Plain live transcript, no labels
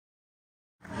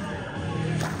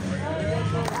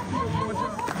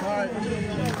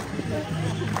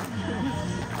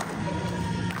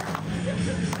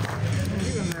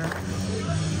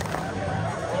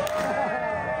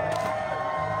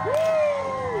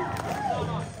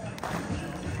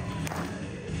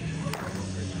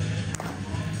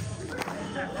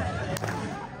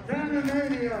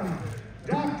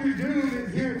Dr. Doom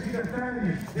is here to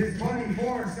defend his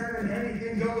 24/7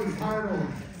 anything goes title.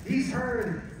 He's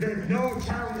heard that no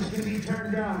challenge can be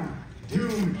turned down.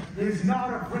 Doom is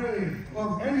not afraid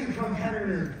of any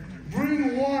competitor.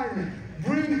 Bring one,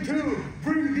 bring two,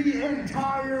 bring the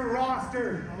entire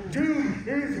roster. Doom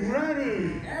is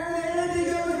ready. And the anything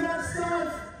goes match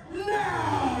starts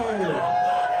now!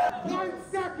 1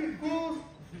 second, fools.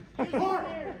 What?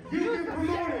 You've been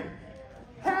promoted.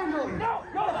 Handle it. No,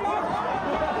 no, no.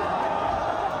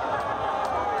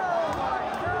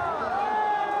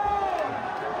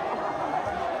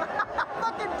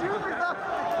 Fucking Doom is up.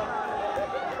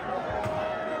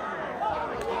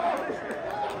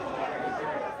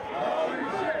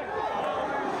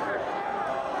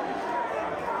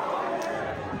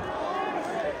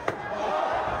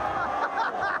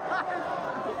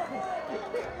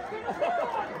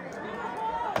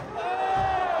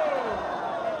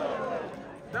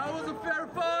 That was a fair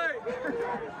fight!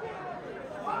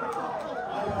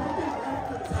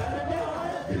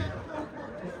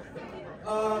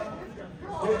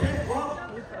 Okay, well,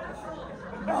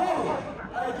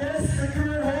 I guess the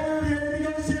current holder of the Anything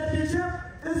Goes Championship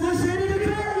is the Shady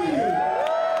Decree!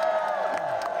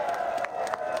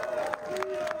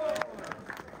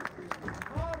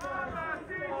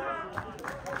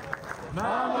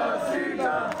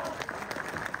 Mamacita!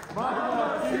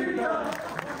 Mamacita!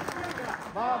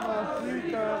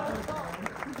 Mamacita!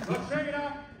 Lashada,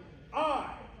 I,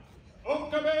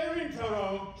 Okabe Rintaro,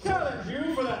 challenge you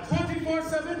for that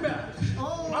 24/7 belt.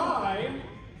 I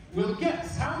will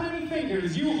guess how many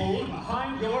fingers you hold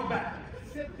behind your back.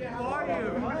 Sit down. Who are you?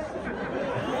 What?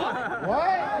 All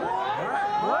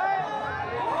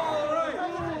right.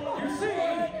 You see,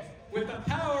 with the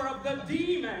power of the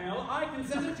D-mail, I can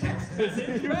send a text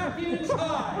message back in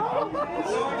time.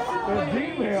 So I simply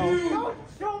need to... Don't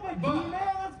show my D-mail,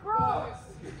 that's gross!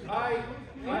 I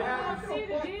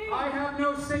have no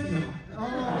signal.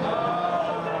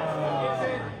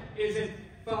 Is it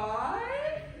 5?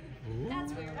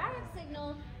 That's weird. I have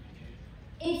signal.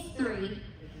 It's 3.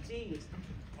 Jeez.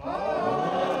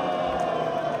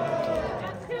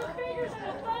 That's 2 fingers and a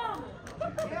thumb.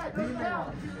 Yeah, D-mail.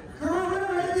 Current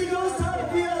winner Anything Goes title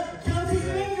via counting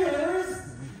fingers!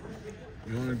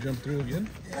 You want to jump through again?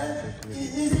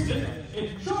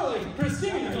 Surely,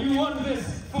 Christina, you won this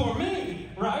for me,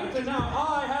 right? And now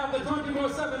I have the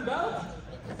 24/7 belt?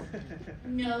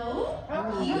 No,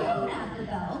 you don't have the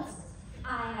belts.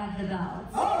 I have the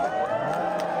belts.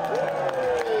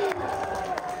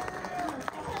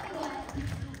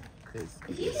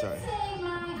 If you can say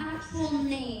my actual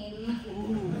name,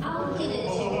 I'll give it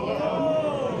to you.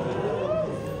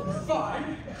 Fine.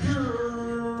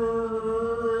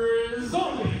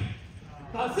 Zombie.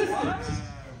 Assistant.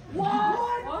 What?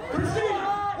 Christina.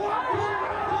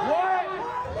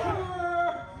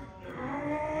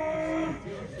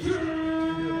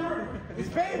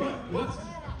 What's...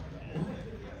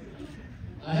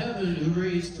 I have an Uber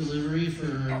Eats delivery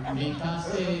for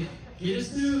Pt.2.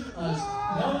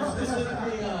 No,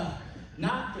 specifically,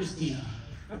 not Christina.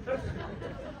 You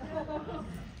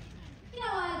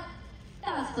know what?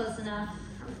 That was close enough.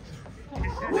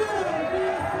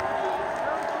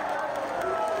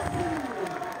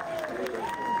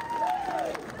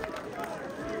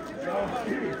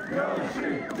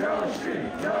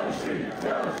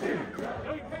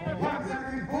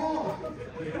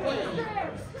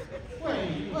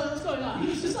 Wait, what's going on?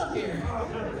 He's just up here. You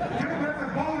got the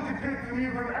bone to pick from you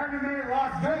from Anime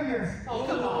Las Vegas. Oh,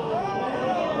 come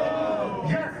on.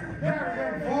 Yes, there it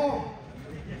is, fool.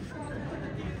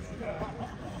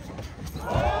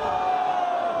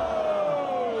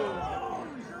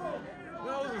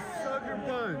 That was a sucker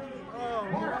punch! Oh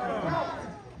my god!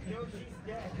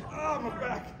 Oh, my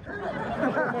back!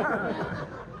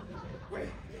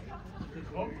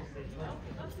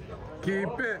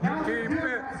 Keep it! Keep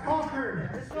it! Has conquered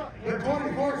the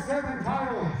 24/7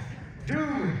 title.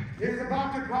 Doom is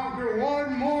about to conquer one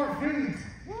more feat.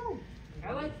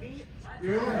 I like feet.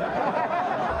 You've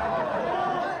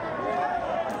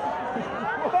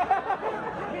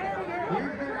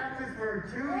been at this for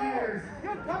 2 years.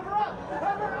 Cover up!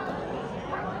 Cover up!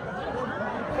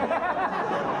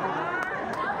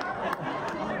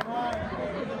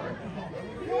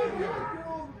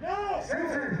 No!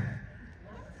 Simpson,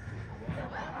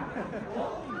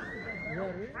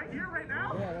 Right here, right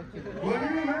now? will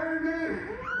you marry me?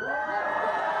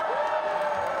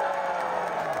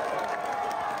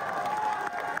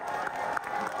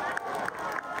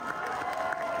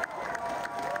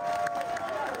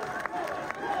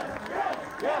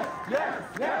 Yes, yes,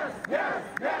 yes, yes,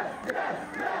 yes, yes,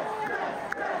 yes,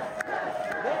 yes,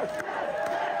 yes, yes,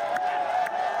 yes.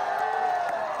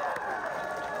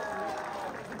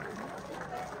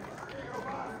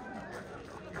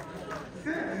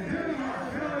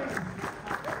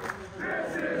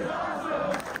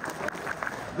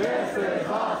 This is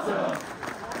awesome!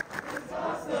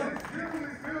 Doom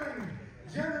is feeling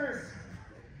generous.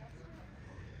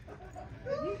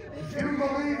 Doom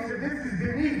believes that this is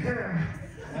beneath him.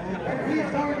 And he's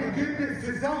going to give this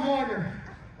to someone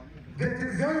that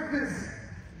deserves this.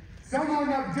 Someone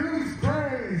of Doom's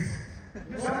praise.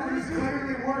 Someone who's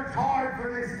clearly worked hard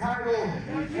for this title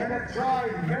and have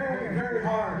tried very, very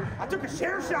hard. I took a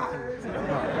share shot.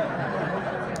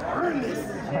 Earn this.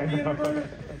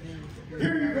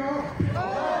 Here you go.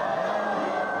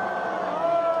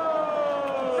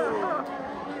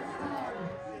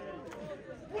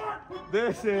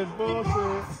 This is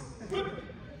bullshit.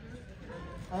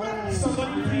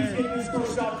 Somebody please get this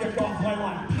first object off my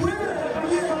lap.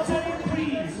 Somebody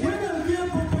please. We're gonna give a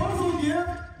proposal gift.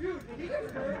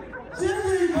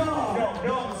 Jimmy Bob.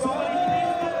 No, somebody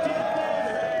please get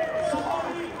this.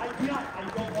 Somebody,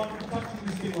 I don't want to touch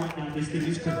this thing right now. This thing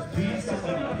is cursed. Please,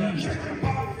 somebody, please.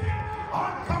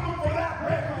 I'm coming for that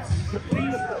reference.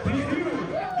 Please, you.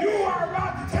 You are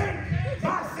about to take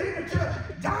my signature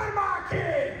Dynamite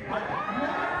Kid.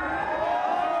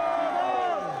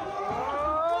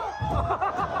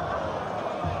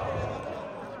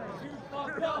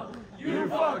 You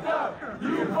fucked up!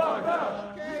 You fucked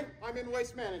up! Okay, I'm in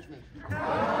waste management.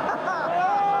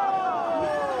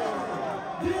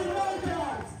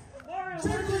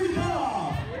 Jimmy Bob.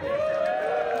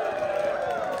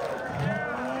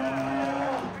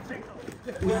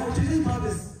 Well, Jimmy Bob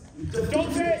is.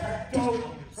 Don't say it. Don't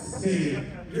say it.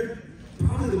 You're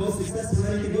probably the most successful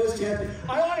American Ghost champion.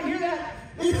 I want to hear that.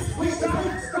 Wait,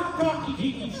 Stop talking,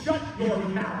 Kiki. Shut your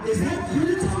mouth. is that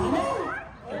Pt.2?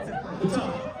 What's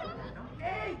up?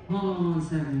 Hold on 1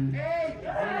 second.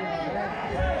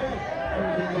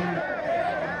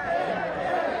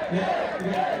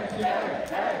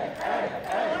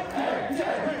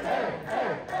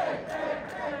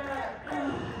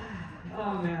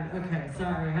 Oh man, okay,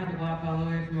 sorry, I had to walk all the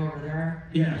way from over there.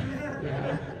 Yeah.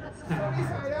 Yeah, it's kind of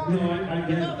hard. No, I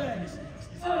get it.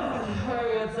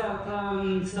 Hey, what's up?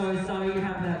 So I saw you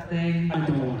have that thing. I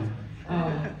don't want it.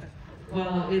 Oh,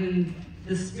 well, in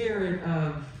the spirit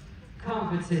of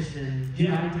competition,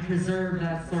 Yeah. trying to preserve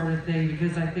that sort of thing,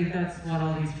 because I think that's what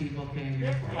all these people came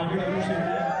here for. I can understand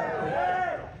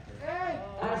that.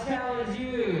 I challenge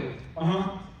you,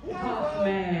 Uh-huh.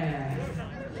 Puffman,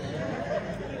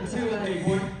 to Hey, a,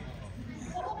 boy.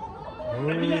 I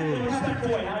mean that in a respectful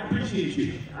way. I appreciate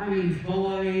you. I mean,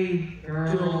 boy,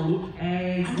 girl,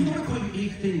 egg, I don't want to call you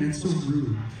egg thing. That's so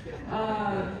rude.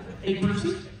 Egg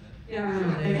person? yeah,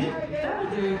 that'll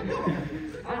do.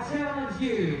 I challenge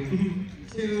you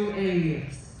to a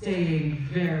staying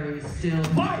very still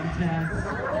contest.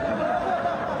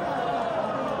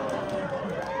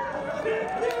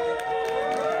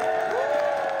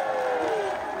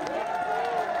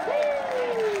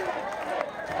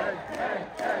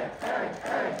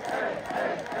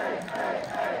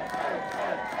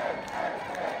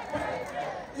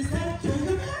 Is that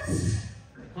Gilgamesh?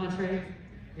 Entree?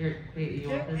 Here, wait, you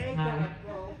want this? Hi.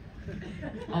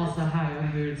 Also, hi,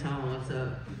 I'm here to tell them what's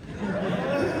up.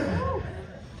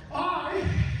 I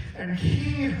am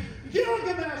King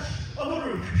Gilgamesh of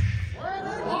Uruk.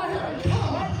 I have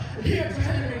come here to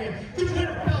handing to win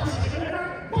a belt, and I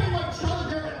find my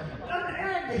challenger an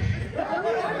egg.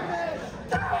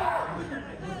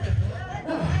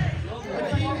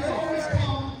 A king is always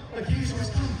calm. A king is always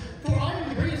calm. For I am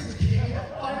the greatest king.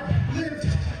 I have lived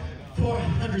for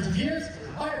hundreds of years.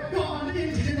 I have gone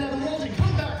into the netherworld and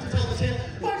come back to tell the tale.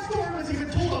 My story was even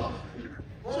told of.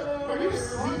 Are you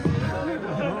sleeping?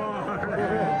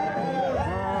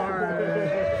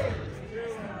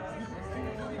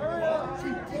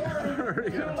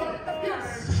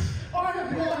 Yes, I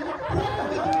have won one of the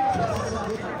contests.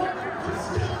 But you're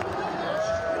still the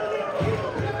match.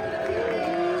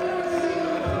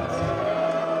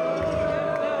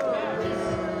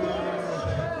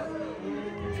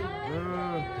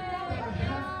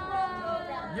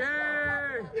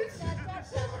 Yay!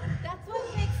 That's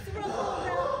what makes the roll.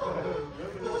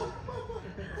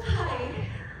 Hi,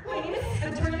 my name is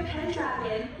Victoria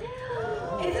Pendragon.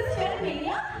 Is this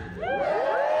Fanimania?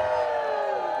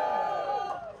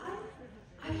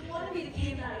 I want to be the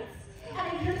King of Knights, and I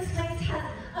hear this place has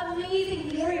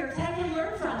amazing warriors that I can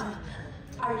learn from.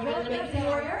 Are you an amazing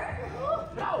warrior?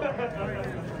 No.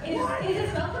 Is this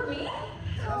spelled for me?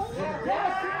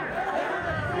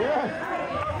 Yes!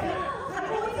 I'm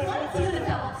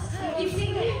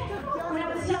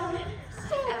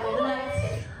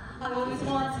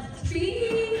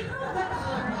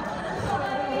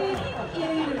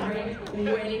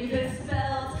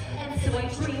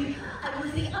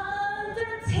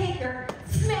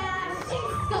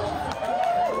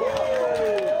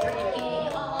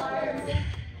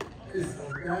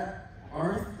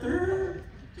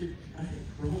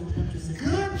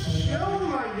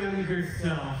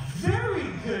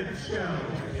show.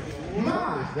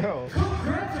 My, No.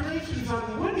 Congratulations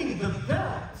on winning the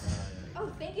belt. Oh,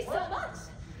 thank you so much.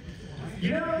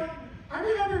 You know, I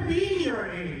remember being your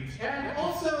age, and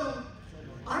also,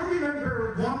 I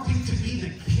remember wanting to be the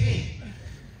king.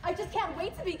 I just can't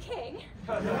wait to be king.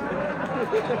 Well,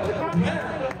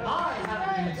 I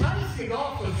have an enticing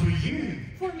offer for you.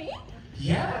 For me?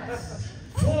 Yes,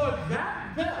 for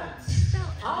that belt,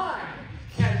 I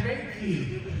can make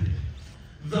you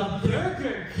the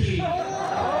Burger King.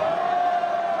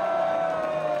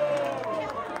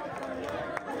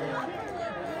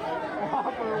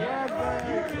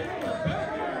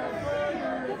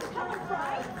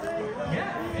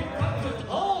 Yes, it comes with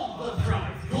all the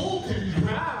fries, golden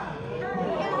brown.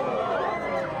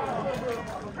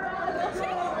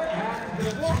 And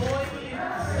the toy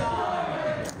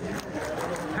inside.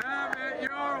 Have it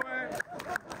your way.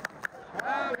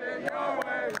 Have it your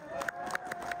way.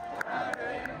 Have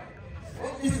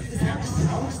it. Is that just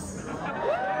house?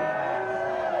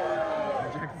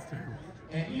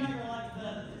 And you know you're like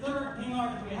the third king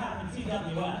artist we have in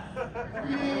CWF.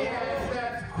 Yes,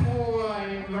 that's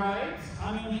quite right. I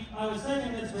mean, I was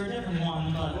saving this for a different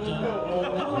one, but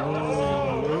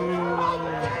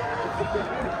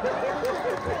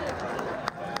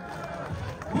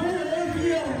Where are they for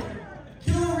you?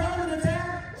 Kill around and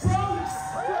attack? Trunks!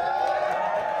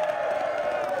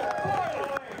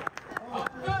 A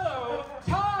fellow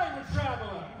time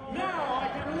traveler. Now I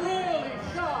can really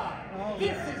shine.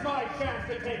 This is my chance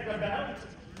to take the belt.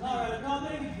 all right,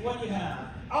 Tommy, what do you have?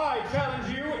 I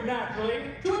challenge you,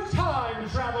 naturally, to a time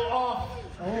travel off.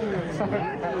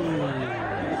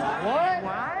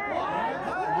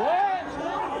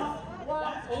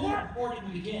 That's only recording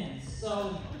begins,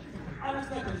 so I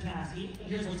respect your tenacity, but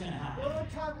here's what's gonna happen.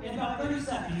 In about 30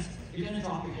 seconds, you're gonna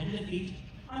drop your hand to feet.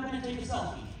 I'm gonna take a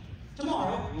selfie.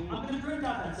 Tomorrow, I'm gonna print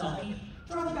out that selfie,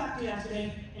 throw it back to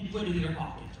yesterday, and put it in your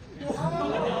pocket.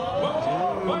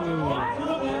 What?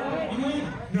 You win.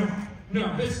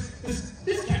 No,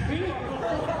 this can't be.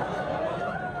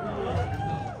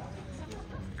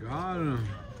 Got him.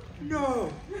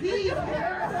 No.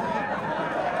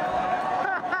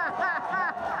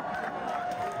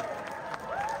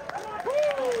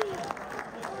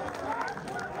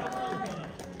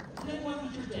 Today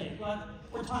wasn't your day, but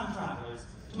we're time travelers.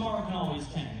 Tomorrow can always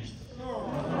change.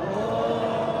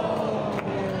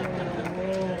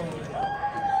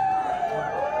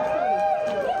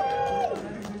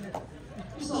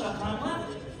 You still got time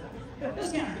left.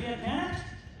 This can't be it, can it?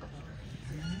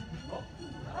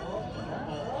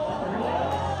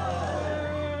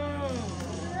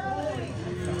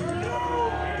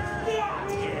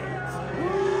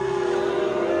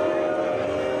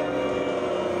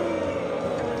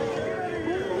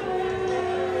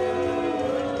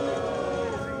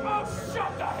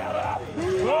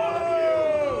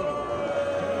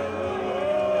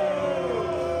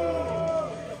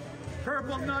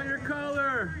 Purple, not your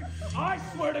color. I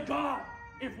swear to God,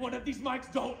 if one of these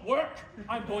mics don't work,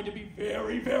 I'm going to be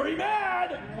very, very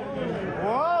mad.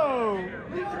 Whoa.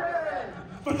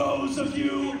 For those of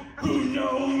you who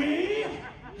know me,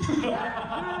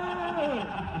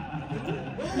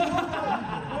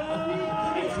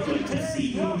 it's good to see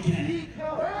you again.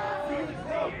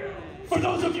 For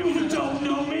those of you who don't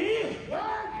know me,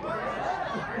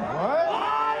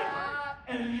 I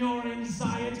am your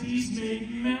anxieties made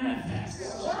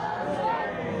manifest.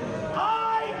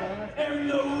 I am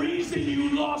the reason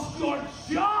you lost your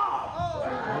job.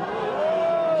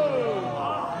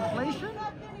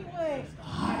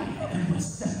 I am what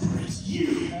separates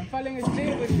you from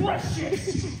the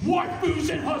precious waifus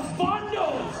and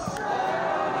husbandos.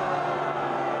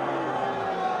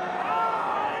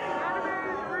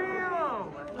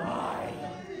 I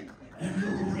am the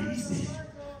reason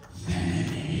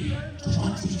Fanime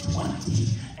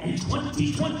 2020 and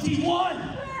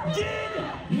 2021 did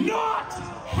not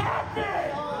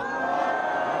happen.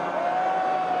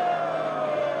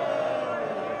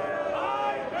 I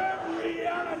am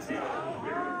reality.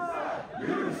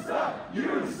 You suck,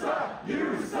 you suck, you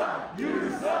suck, you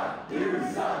suck, you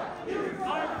suck.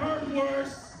 I've heard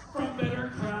worse from better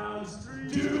crowds.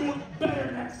 Do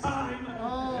better next time.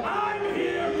 I'm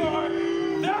here for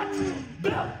that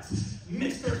belt,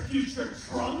 Mr. Future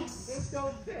Trunks.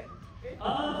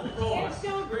 Of course,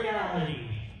 reality.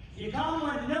 You come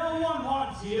when no one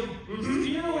wants you,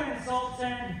 spew insults,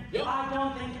 and I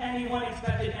don't think anyone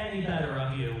expected any better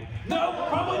of you. No,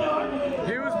 probably not.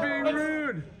 He was being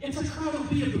rude. It's a crowd of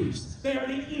beaboos. They are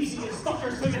the easiest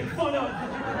fuckers to make fun of.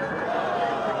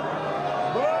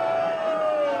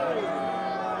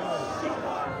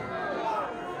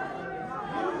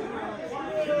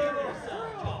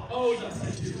 Oh, yes, I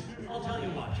do.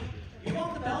 You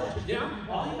want the belt? Yeah.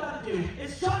 All you gotta do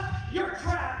is shut your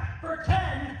trap for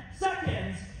 10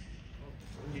 seconds.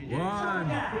 1, 1,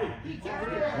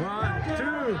 2,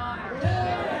 7,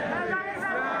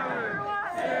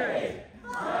 8,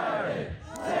 5,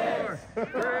 4,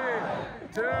 3,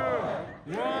 2,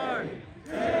 1,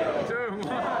 2,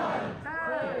 1.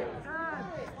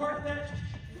 Worth it.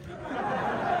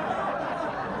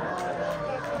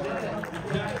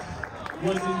 That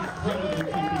was incredibly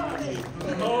convenient.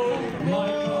 Oh my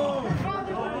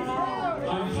God!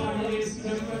 I'm finally a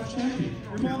CWF champion.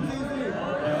 Your mom's easy.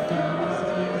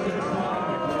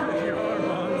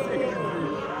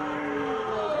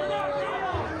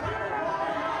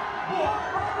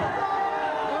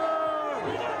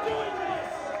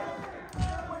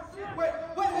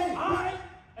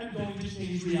 I'm going to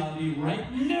change reality right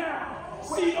now.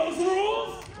 See those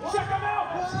rules? Check them out.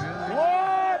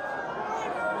 What?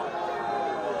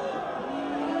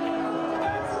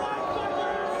 That's right,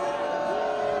 fuckers.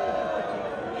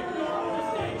 If you're on the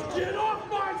stage, get off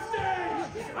my stage.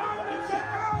 I'm the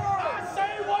champion. I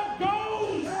say what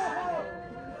goes.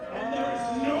 And there is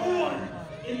no one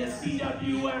in the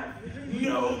CWF,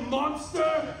 no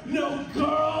monster, no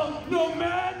girl, no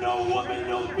man, no woman,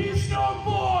 no beast, no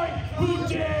boy who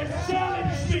dares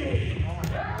challenge me.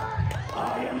 I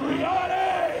am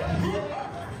reality.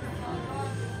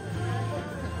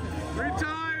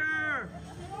 Retire!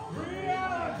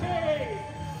 Reality.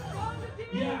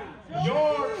 Yeah,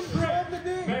 your trick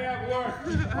may have worked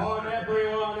on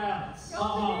everyone else,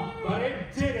 but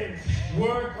it didn't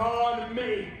work on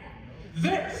me.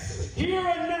 This, here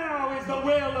and now, is the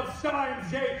will of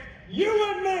Steins Gate. You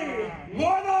and me,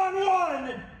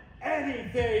 one-on-one,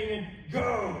 anything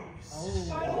goes.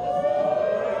 I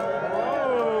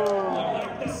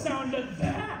like the sound of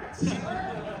that.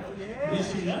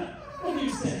 Ishida, what do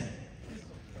you say?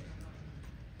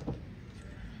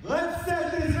 Let's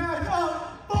set this match up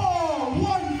for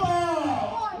 1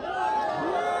 fall!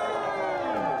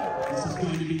 This is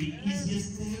going to be the easiest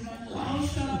thing in my life. I'll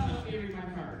shut up and read my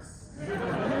cards. The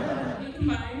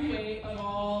combined weight of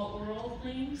all world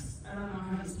links, I don't know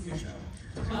how to see your show.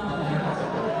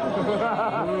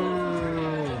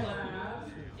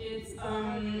 It's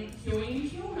Kyoin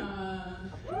Kyona.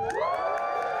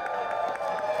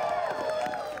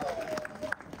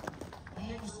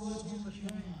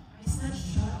 I said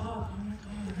shut up. Oh my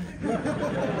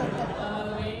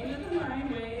god. Weighing the combined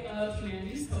weight of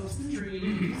humanity's hopes and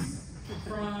dreams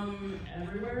from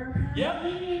everywhere. Yep,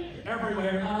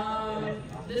 everywhere.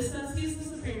 This says he's the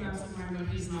supreme mastermind, but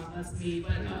he's not. That's me.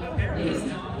 But apparently he's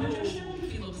not a magician.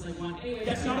 He looks like one. Anyway,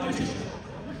 That's not a magician.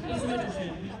 he's a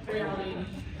magician. Reality.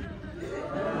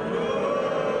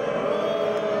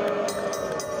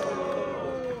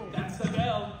 That's the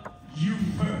bell. You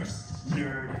first,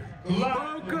 nerd.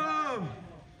 Welcome!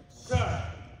 Sir,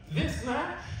 this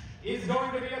match is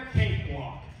going to be a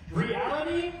cakewalk.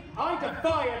 Reality? I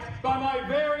defy it by my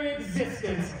very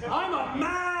existence. I'm a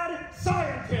mad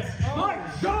scientist. My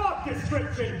job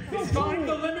description is find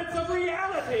the limits of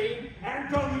reality and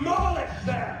demolish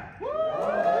them. If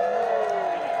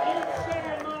you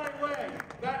stand my way,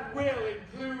 that will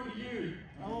include you.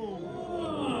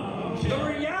 The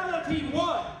reality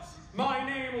was, my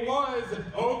name was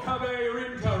Okabe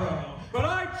Rintaro, but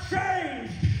I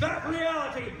changed that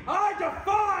reality. I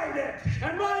defied it,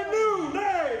 and my new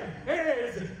name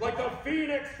is, like the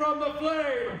phoenix from the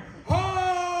flame,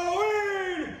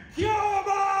 Hoin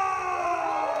Kyoma!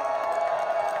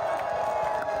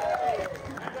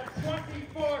 And a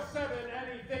 24/7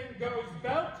 anything goes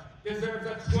belt deserves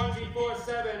a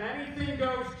 24/7 anything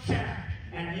goes check.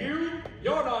 And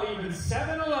you're not even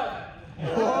 7-Eleven.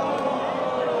 Whoa!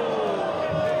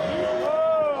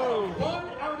 1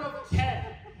 out of 10.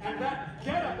 And that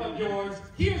getup of yours,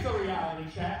 here's a reality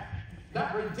check.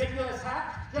 That ridiculous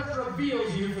hat just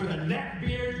reveals you for the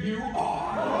neckbeard you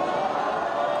are.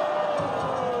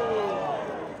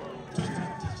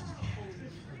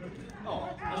 Oh,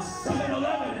 a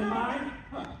 7-Eleven in mine?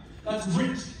 Huh. That's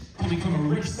rich. Coming from a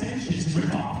Rick Sanchez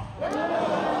ripoff.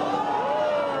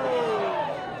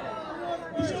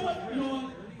 You know what?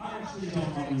 I actually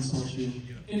don't want to insult you.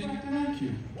 In fact, I like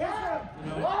you.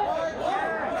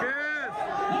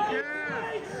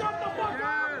 Shut the fuck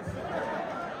up!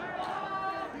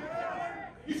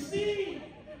 You see,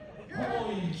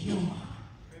 Hoin Kyoma,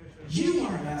 you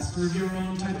are a master of your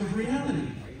own type of reality.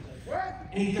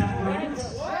 Ain't that right?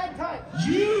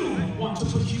 You want to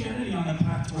put humanity on the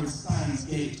path towards Steins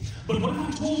Gate. But what if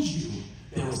I told you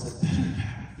there was a better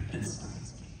path than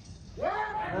Steins Gate? A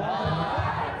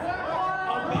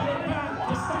better path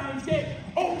to Steins Gate.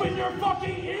 Open your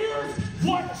fucking ears,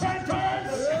 what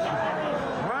sentence?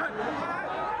 What?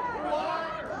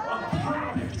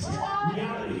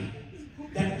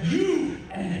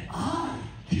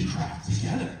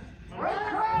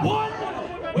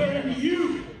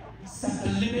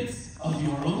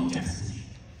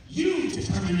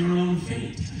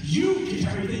 fate. You get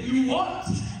everything you want,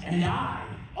 and I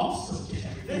also get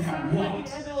everything I want.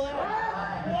 It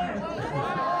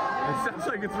sounds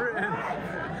like it's written.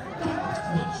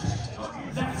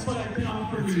 That's what I've been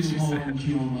offering you all,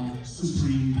 Kioma.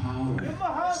 Supreme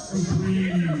power.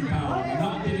 Supreme power. I'm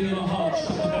not giving you a hug. Shut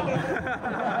the hell up.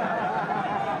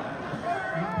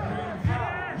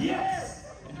 Yes!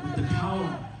 And with the power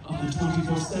of the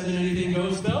 24/7 Anything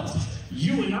Goes belt,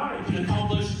 you and I can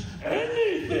accomplish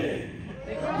anything!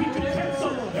 We can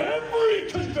cancel every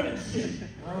convention!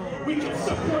 We can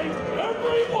separate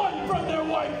everyone from their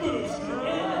waifus!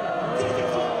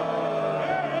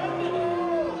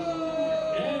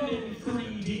 And in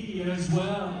 3D as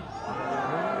well.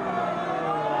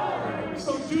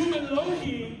 So Doom and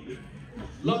Loki,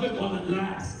 love it while it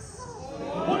lasts.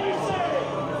 What do you say?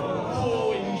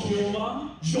 Ho and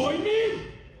Kioma, join me?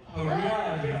 A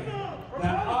reality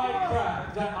that I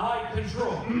craft, that I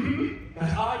control,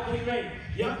 that I can make,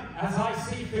 as I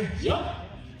see fit.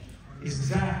 Is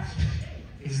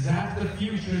that the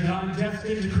future that I'm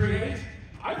destined to create?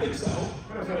 I think so.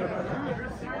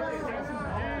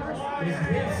 Is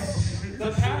this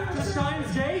the path to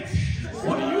Steins Gate?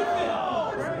 What do you think?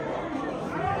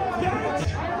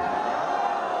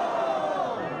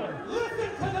 Listen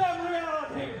to them,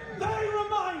 reality. They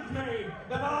remind me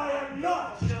that I am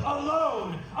not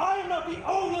alone. I am not the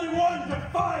only one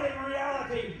defying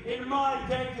reality in my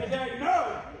day-to-day.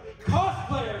 No,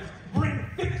 cosplayers bring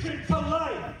fiction to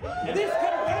life. And this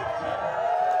convention,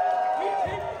 we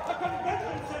take the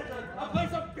convention center, a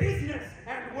place of business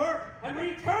and work, and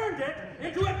we turned it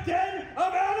into a den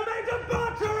of anime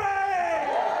debauchery!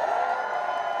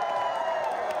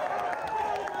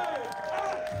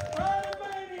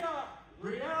 Fanimania,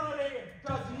 reality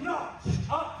does not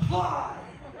apply!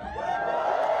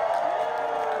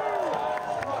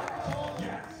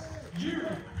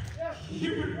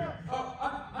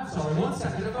 I'm sorry, 1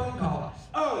 second, a phone call.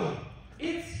 Oh,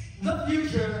 it's the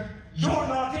future. You're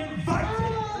not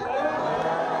invited.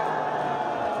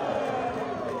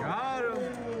 Got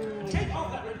him. Take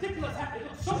off that ridiculous hat. It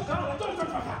looks so dumb.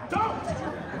 Don't.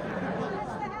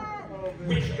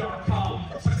 Wish.com,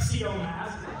 tuxedo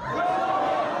mask.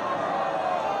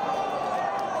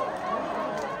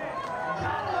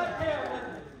 Kind of like him.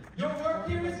 Your work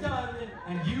here is done,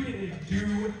 and you didn't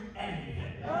do anything.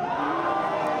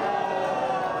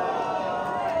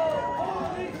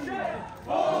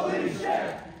 Holy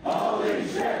shit!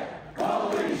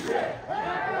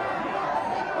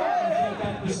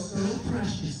 That was so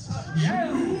precious. You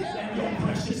and your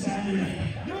precious anime.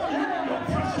 Your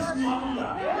precious manga.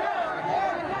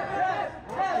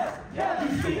 You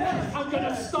think I'm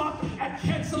gonna stop at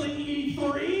canceling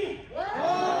E3?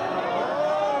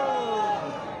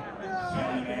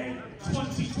 Fanime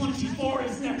 2024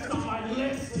 is next on my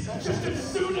list. Just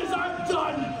as soon as I'm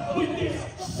done with this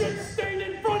shit stain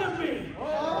in front of me.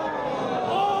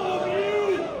 All of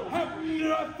you have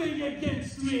nothing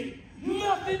against me.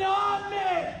 Nothing on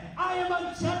me. I am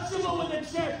untouchable with the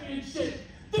championship.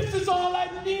 This is all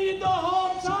I've needed the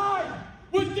whole time.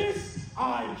 With this,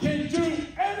 I can do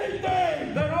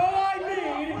anything. Then all I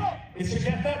need is to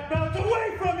get that belt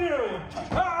away from you.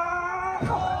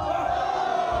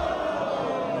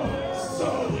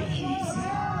 So easy.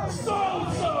 So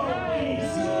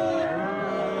easy.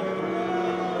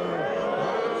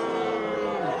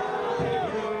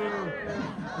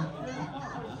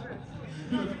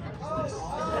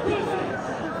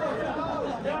 I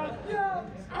got your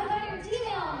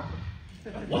email.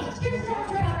 What? Here's that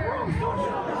forever.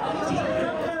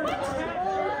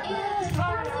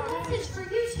 And a message for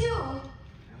you too.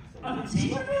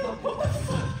 What the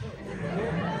fuck?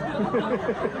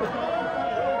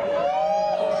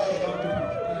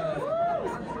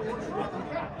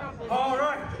 All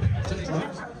right. Thank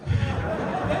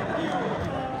you.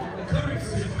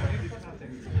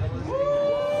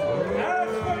 As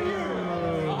for you,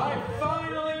 I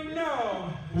finally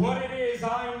know what it is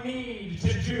I need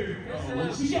to do.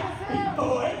 Yeah,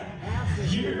 boy.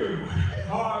 You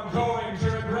are going to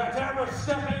regret ever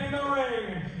stepping in the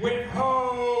ring with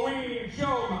Hoey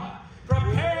Joma.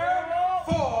 Prepare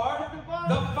for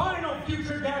the final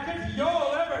future gadget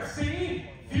you'll ever see.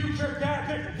 Future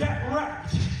gadget, get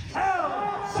wrecked.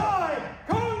 Outside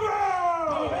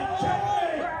Congo! Check me!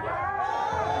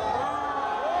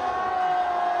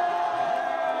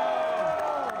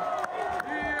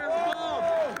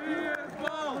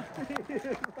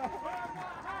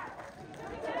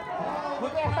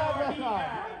 What the hell was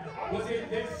that? Was it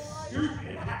this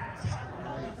stupid hat?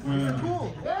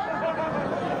 Cool.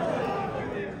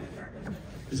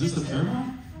 Is this the Paramount?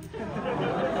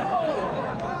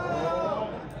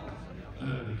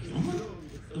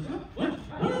 What?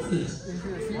 this?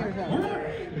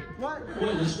 What?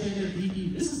 Wait, let's check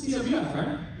it. This is CWF,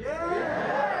 right?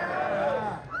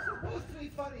 Yeah! It's supposed to be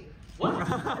funny. What?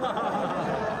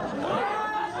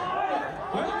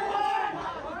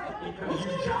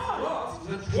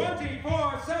 The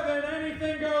 24/7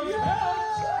 anything goes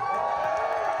match.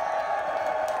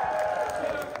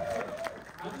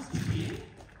 I was competing?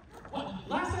 What?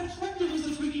 Last I checked, it was a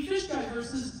Twiggy Fish Guy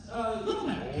versus Little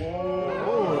Mac.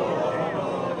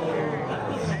 That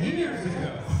was years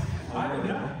ago. I don't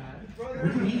know. What do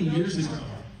you mean years ago?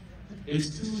 It's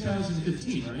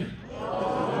 2015, right?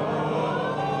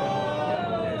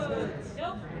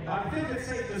 I think it's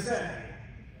safe to say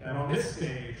that on this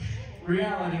stage,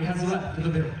 reality has left the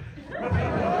building.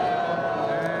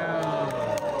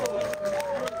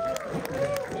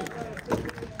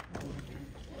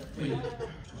 Wait,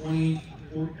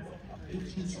 24,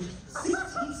 15,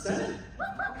 16, 17,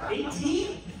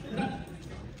 18?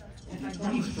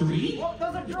 23? Well,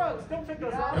 those are drugs. Don't pick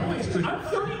those up. I'm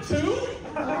 32?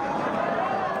 I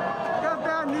got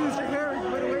bad news. Your hair is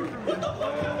put away from you. What the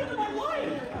fuck happened to my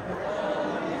life?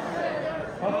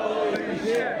 Holy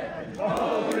shit!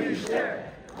 Holy shit!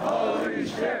 Holy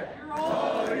shit!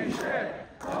 Holy shit!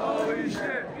 Holy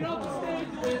shit! Get off the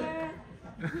stage, man.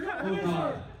 Oh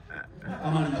God,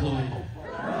 I'm unemployed.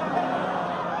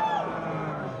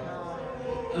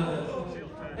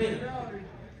 Hey,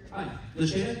 hi, the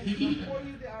chair, Kiki?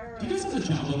 Do you guys have a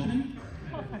job opening?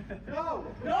 No!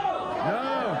 No!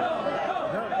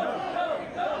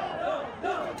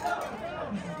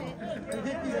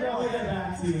 We'll get back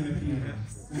to you in a few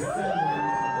minutes.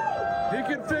 He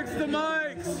can fix the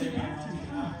mics!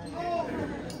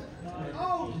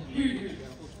 Oh! Here.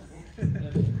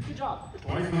 Good job.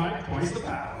 Twice the mic, twice the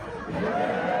power.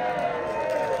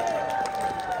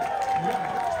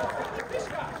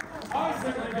 I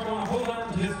certainly don't want to hold on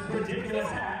to this ridiculous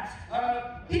hat.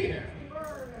 Here.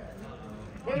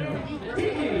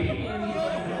 Kiki.